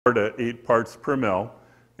4 to 8 parts per mil.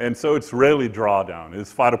 And so it's rarely drawdown.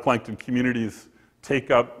 As phytoplankton communities take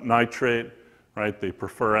up nitrate, right, they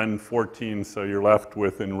prefer N14, so you're left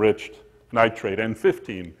with enriched nitrate,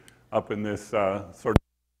 N15 up in this sort of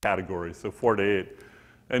category, so 4 to 8.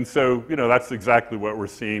 And so, you know, that's exactly what we're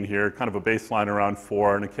seeing here, kind of a baseline around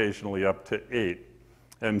 4 and occasionally up to 8.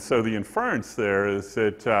 And so the inference there is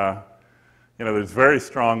that, you know, there's very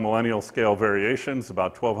strong millennial scale variations,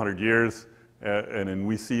 about 1,200 years, and then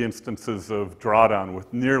we see instances of drawdown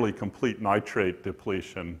with nearly complete nitrate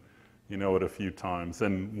depletion, you know, at a few times.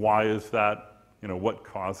 And why is that? You know, what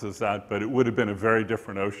causes that? But it would have been a very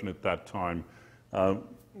different ocean at that time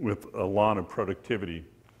with a lot of productivity.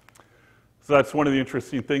 So that's one of the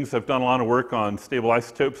interesting things. I've done a lot of work on stable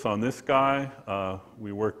isotopes on this guy.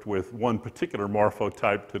 We worked with one particular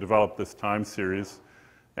morphotype to develop this time series.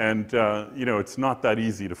 And, you know, it's not that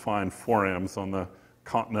easy to find forams on the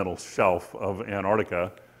continental shelf of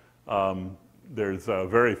Antarctica. There's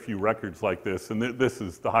very few records like this, and this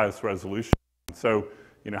is the highest resolution. So,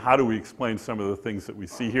 you know, how do we explain some of the things that we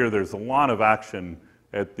see here? There's a lot of action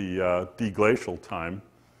at the deglacial time.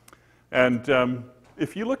 And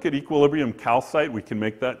if you look at equilibrium calcite, we can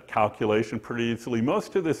make that calculation pretty easily.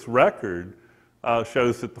 Most of this record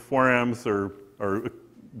shows that the forams are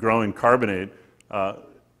growing carbonate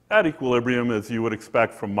at equilibrium, as you would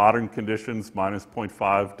expect from modern conditions, minus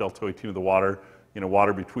 0.5 delta 18 of the water, you know,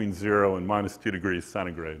 water between 0 and minus 2 degrees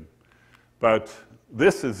centigrade. But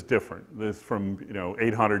this is different. This from, you know,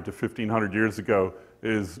 800 to 1,500 years ago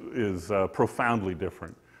is profoundly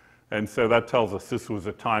different. And so that tells us this was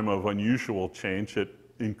a time of unusual change. It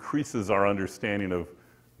increases our understanding of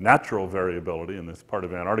natural variability in this part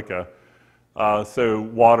of Antarctica. So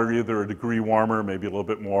water either a degree warmer, maybe a little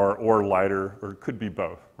bit more, or lighter, or it could be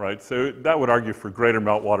both, right? So that would argue for greater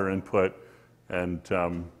meltwater input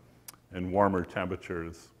and warmer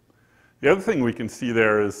temperatures. The other thing we can see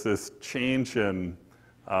there is this change in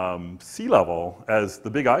sea level as the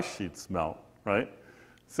big ice sheets melt, right?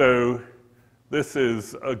 So this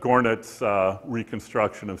is a Gornet's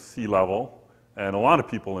reconstruction of sea level, and a lot of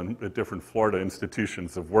people at different Florida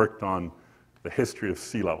institutions have worked on the history of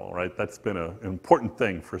sea level, right? That's been an important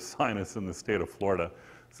thing for scientists in the state of Florida.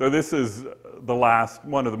 So this is the last,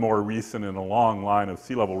 one of the more recent in a long line of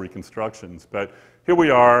sea level reconstructions. But here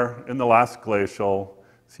we are in the last glacial.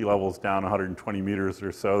 Sea level's down 120 meters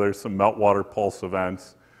or so. There's some meltwater pulse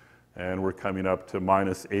events, and we're coming up to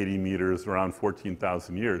minus 80 meters around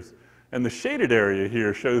 14,000 years. And the shaded area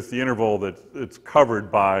here shows the interval that it's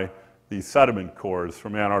covered by these sediment cores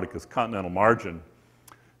from Antarctica's continental margin.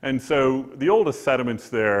 And so the oldest sediments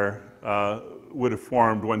there would have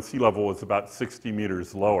formed when sea level was about 60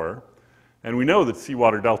 meters lower. And we know that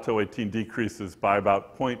seawater delta 18 decreases by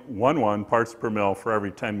about 0.11 parts per mil for every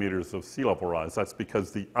 10 meters of sea level rise. That's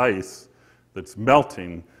because the ice that's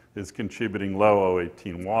melting is contributing low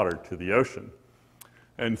O18 water to the ocean.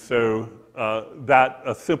 And so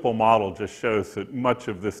a simple model just shows that much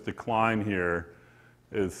of this decline here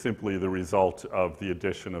is simply the result of the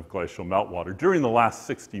addition of glacial meltwater during the last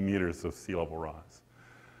 60 meters of sea level rise.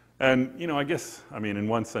 And, you know, I guess, I mean, in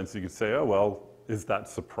one sense you could say, oh, well, is that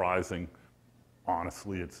surprising?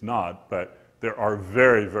 Honestly, it's not, but there are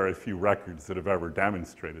very, very few records that have ever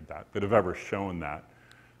demonstrated that have ever shown that.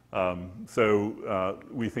 So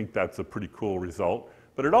we think that's a pretty cool result.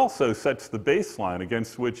 But it also sets the baseline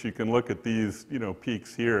against which you can look at these, you know,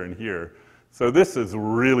 peaks here and here. So this is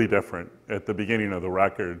really different at the beginning of the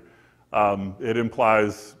record. It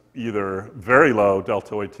implies either very low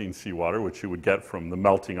delta 18 seawater, which you would get from the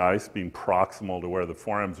melting ice being proximal to where the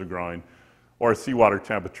forams are growing, or seawater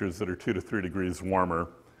temperatures that are 2 to 3 degrees warmer.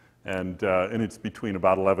 And it's between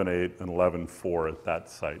about 11.8 and 11.4 at that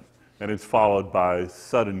site. And it's followed by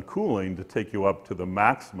sudden cooling to take you up to the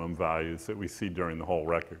maximum values that we see during the whole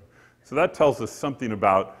record. So that tells us something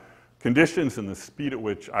about conditions and the speed at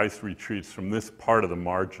which ice retreats from this part of the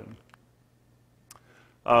margin.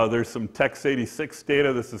 There's some Tex 86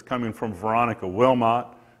 data. This is coming from Veronica Wilmot.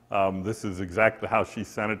 This is exactly how she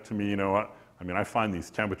sent it to me. You know, I mean, I find these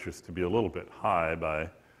temperatures to be a little bit high by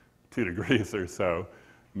 2 degrees or so.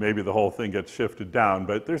 Maybe the whole thing gets shifted down,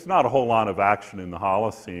 but there's not a whole lot of action in the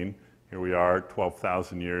Holocene. Here we are,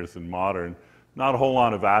 12,000 years in modern. Not a whole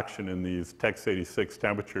lot of action in these Tex 86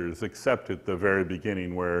 temperatures, except at the very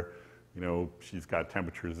beginning where, you know, she's got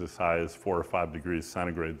temperatures as high as 4 or 5 degrees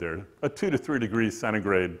centigrade there. A 2 to 3 degrees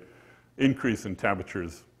centigrade increase in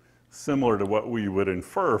temperatures, similar to what we would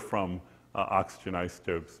infer from oxygen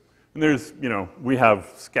isotopes. And there's, you know, we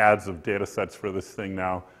have scads of data sets for this thing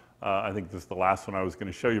now. I think this is the last one I was going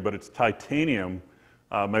to show you, but it's titanium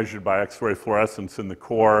measured by X-ray fluorescence in the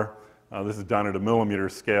core This is done at a millimeter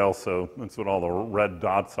scale, so that's what all the red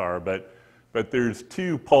dots are. But there's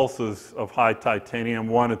two pulses of high titanium,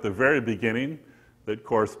 one at the very beginning that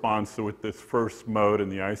corresponds to with this first mode in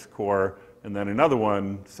the ice core, and then another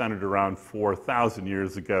one centered around 4,000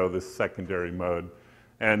 years ago, this secondary mode.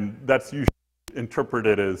 And that's usually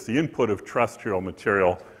interpreted as the input of terrestrial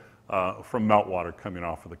material from meltwater coming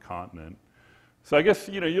off of the continent. So I guess,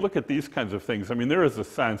 you look at these kinds of things. I mean, there is a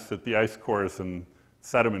sense that the ice cores and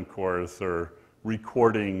sediment cores are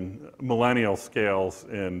recording millennial scales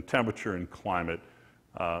in temperature and climate,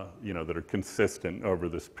 that are consistent over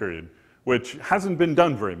this period, which hasn't been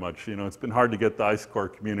done very much. It's been hard to get the ice core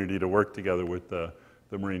community to work together with the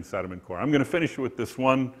marine sediment core. I'm going to finish with this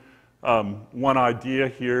one idea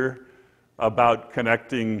here about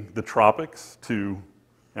connecting the tropics to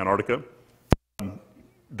Antarctica.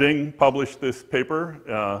 Ding published this paper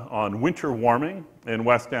on winter warming in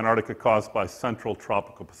West Antarctica caused by central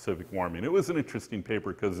tropical Pacific warming. It was an interesting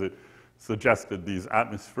paper because it suggested these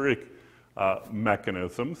atmospheric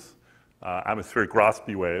mechanisms, atmospheric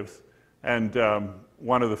Rossby waves. And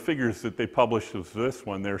one of the figures that they published was this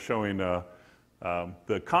one. They're showing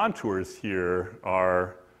the contours here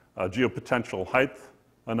are geopotential height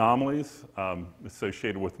anomalies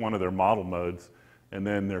associated with one of their model modes. And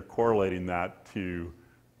then they're correlating that to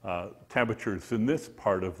temperatures in this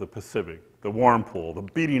part of the Pacific, the warm pool, the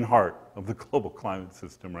beating heart of the global climate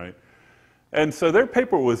system, right? And so their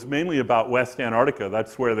paper was mainly about West Antarctica.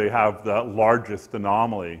 That's where they have the largest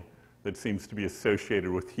anomaly that seems to be associated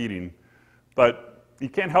with heating. But you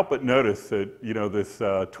can't help but notice that, this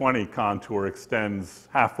 20 contour extends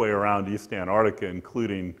halfway around East Antarctica,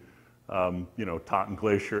 including, Totten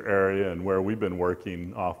Glacier area and where we've been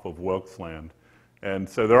working off of Wilkes Land. And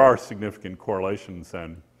so there are significant correlations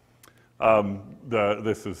then.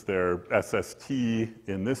 This is their SST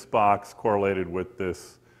in this box correlated with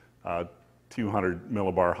this 200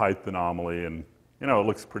 millibar height anomaly, and it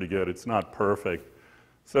looks pretty good. It's not perfect.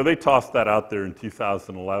 So they tossed that out there in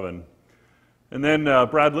 2011. And then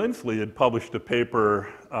Brad Lindsley had published a paper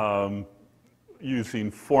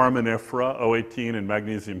using foraminifera, O18, and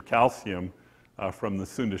magnesium calcium from the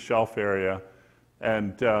Sunda Shelf area,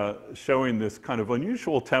 and showing this kind of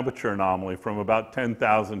unusual temperature anomaly from about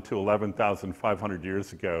 10,000 to 11,500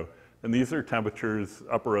 years ago. And these are temperatures,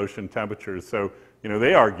 upper ocean temperatures. So,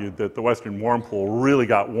 they argued that the Western warm pool really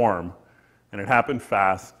got warm, and it happened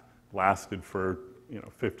fast, lasted for,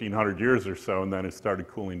 1,500 years or so, and then it started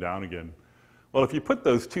cooling down again. Well, if you put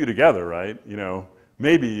those two together, right,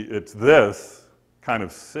 maybe it's this kind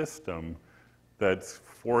of system that's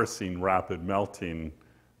forcing rapid melting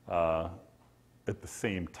at the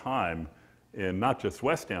same time in not just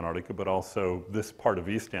West Antarctica, but also this part of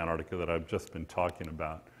East Antarctica that I've just been talking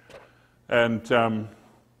about. And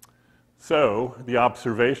so the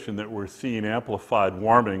observation that we're seeing amplified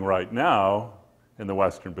warming right now in the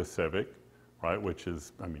Western Pacific, right, which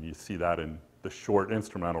is, you see that in the short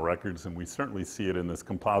instrumental records, and we certainly see it in this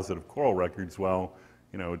composite of coral records. Well,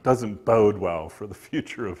 it doesn't bode well for the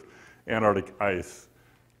future of Antarctic ice,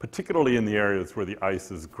 particularly in the areas where the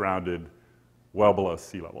ice is grounded well below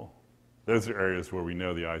sea level. Those are areas where we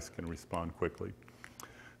know the ice can respond quickly.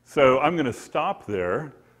 So I'm going to stop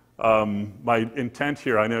there. My intent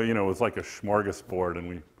here, I know, was like a smorgasbord, and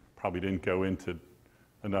we probably didn't go into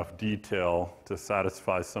enough detail to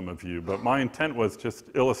satisfy some of you, but my intent was just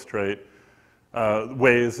to illustrate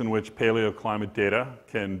ways in which paleoclimate data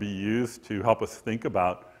can be used to help us think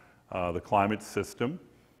about the climate system.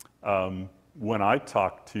 When I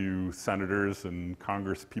talk to senators and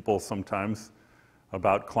Congress people sometimes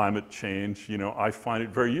about climate change, I find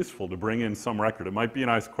it very useful to bring in some record. It might be an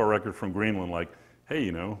ice core record from Greenland, like,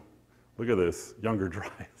 hey, look at this, Younger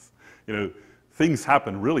Dryas. Things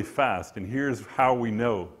happen really fast, and here's how we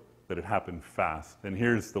know that it happened fast. And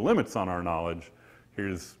here's the limits on our knowledge.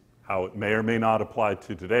 Here's how it may or may not apply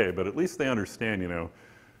to today, but at least they understand,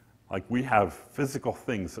 like we have physical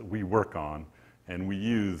things that we work on, and we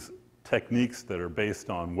use techniques that are based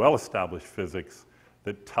on well-established physics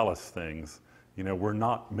that tell us things. We're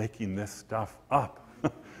not making this stuff up,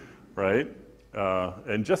 right?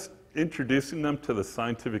 And just introducing them to the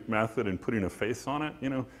scientific method and putting a face on it,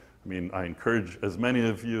 I encourage as many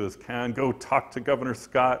of you as can, go talk to Governor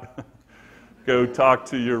Scott, go talk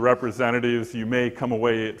to your representatives. You may come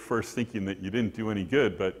away at first thinking that you didn't do any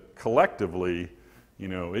good, but collectively,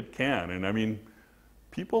 it can. And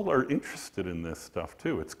people are interested in this stuff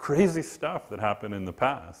too. It's crazy stuff that happened in the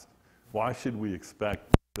past. Why should we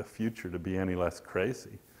expect the future to be any less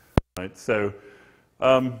crazy, right? So,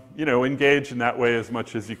 engage in that way as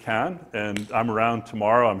much as you can. And I'm around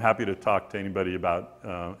tomorrow. I'm happy to talk to anybody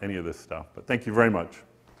about any of this stuff. But thank you very much.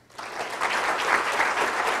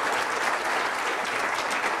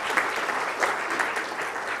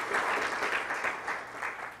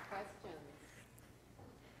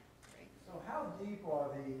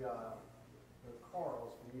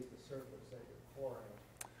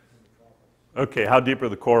 Okay, how deep are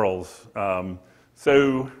the corals?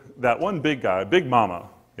 So that one big guy, Big Mama,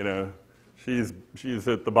 you know, she's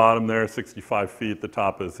at the bottom there, 65 feet. The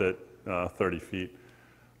top is at 30 feet.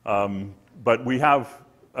 But we have,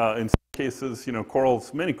 in some cases, you know,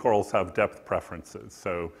 many corals have depth preferences.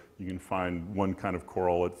 So you can find one kind of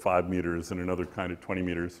coral at 5 meters and another kind at 20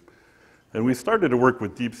 meters. And we started to work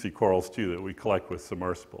with deep sea corals too that we collect with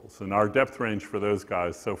submersibles. And our depth range for those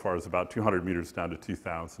guys so far is about 200 meters down to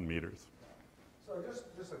 2,000 meters. So just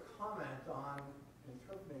a comment on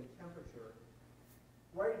interpreting temperature.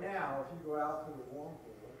 Right now, if you go out to the warm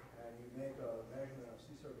pool and you make a measurement of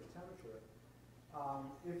sea surface temperature,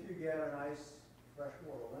 if you get a nice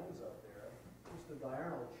freshwater lens up there, just the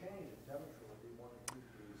diurnal change in temperature will be 1 to 2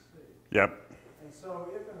 degrees C. Yep. And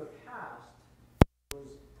so if in the past it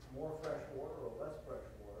was more fresh water or less fresh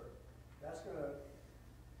water, that's going to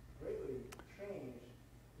greatly change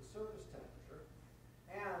the surface temperature.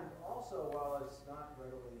 And also, while it's not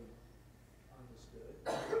readily understood,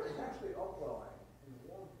 it's actually upwelling in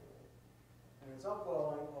the warm pool. And it's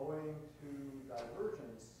upwelling owing to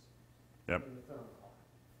divergence in the thermocline.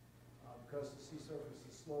 Because the sea surface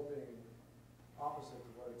is sloping opposite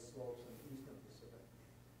to what it slopes in the eastern Pacific.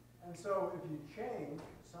 And so if you change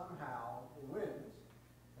somehow the winds,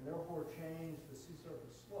 and therefore change the sea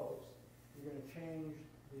surface slopes, you're going to change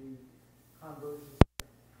the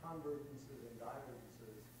convergences and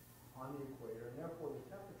divergences on the equator, and therefore the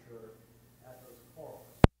temperature at those corals.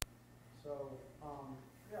 So,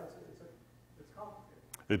 yeah, it's complicated.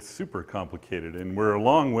 It's super complicated, and we're a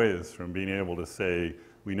long ways from being able to say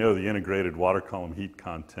we know the integrated water column heat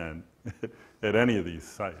content at any of these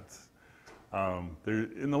sites.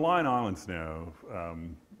 In the Line Islands now,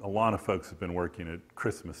 a lot of folks have been working at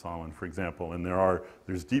Christmas Island, for example, and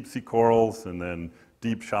there's deep sea corals and then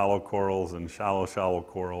deep shallow corals and shallow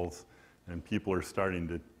corals, and people are starting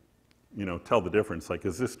to, you know, tell the difference. Like,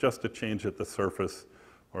 is this just a change at the surface,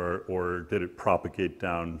 or did it propagate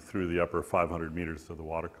down through the upper 500 meters of the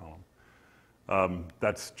water column?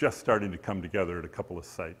 That's just starting to come together at a couple of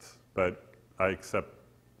sites, but I accept,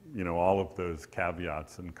 you know, all of those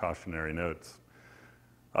caveats and cautionary notes.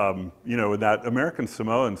 You know, that American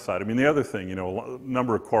Samoan side, I mean, the other thing, you know, a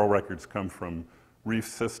number of coral records come from reef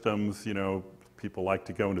systems. You know, people like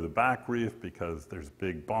to go into the back reef because there's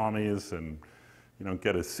big bommies and you don't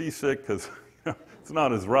get as seasick because you know, it's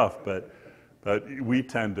not as rough, but we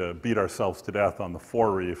tend to beat ourselves to death on the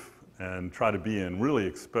fore reef and try to be in really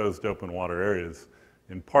exposed open water areas,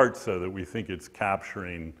 in part so that we think it's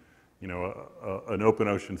capturing, you know, an open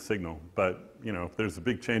ocean signal. But, you know, if there's a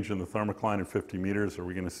big change in the thermocline in 50 meters, are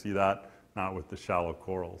we going to see that? Not with the shallow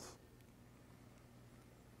corals.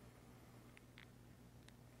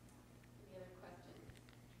 Any other questions?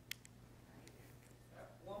 At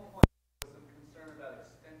one point, there was some concern about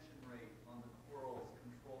extension rate on the corals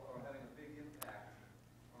control, or having a big impact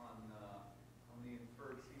on the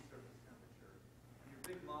inferred sea surface temperature. And your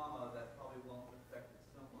Big Mama, that probably won't affect it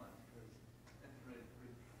so much because extension rate is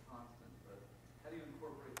pretty constant. But how do you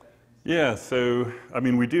incorporate that? Yeah, so, I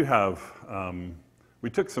mean, we do have, we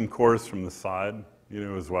took some cores from the side, you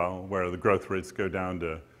know, as well, where the growth rates go down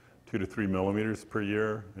to 2 to 3 millimeters per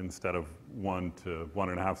year instead of 1 to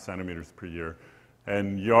 1.5 centimeters per year.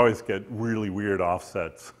 And you always get really weird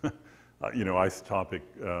offsets, you know, isotopic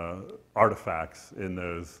artifacts in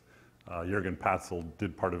those. Jürgen Patzel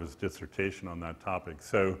did part of his dissertation on that topic.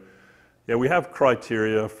 So, yeah, we have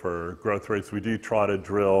criteria for growth rates. We do try to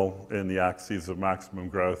drill in the axes of maximum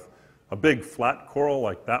growth. A big flat coral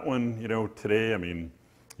like that one, you know, today, I mean,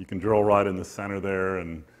 you can drill right in the center there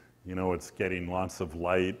and, you know, it's getting lots of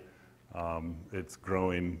light. It's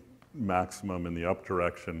growing maximum in the up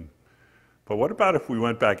direction. But what about if we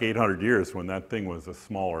went back 800 years when that thing was a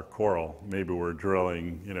smaller coral? Maybe we're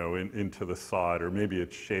drilling, you know, into the side, or maybe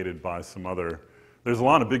it's shaded by some other. There's a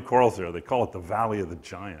lot of big corals there. They call it the Valley of the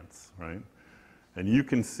Giants, right? And you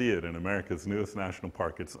can see it in America's newest national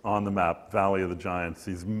park. It's on the map, Valley of the Giants,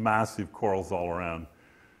 these massive corals all around.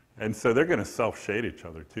 And so they're going to self-shade each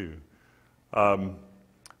other too.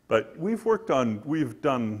 But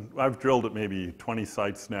I've drilled at maybe 20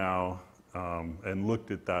 sites now and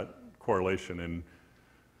looked at that correlation. And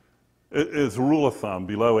as a rule of thumb,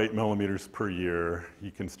 below 8 millimeters per year,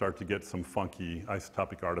 you can start to get some funky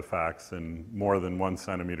isotopic artifacts, and more than 1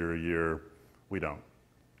 centimeter a year, we don't.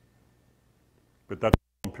 But that's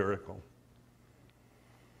empirical.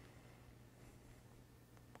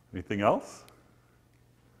 Anything else?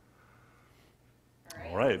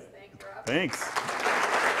 All right. Thanks.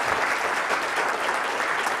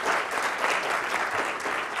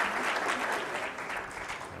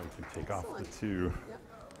 We can take off the two. Yep.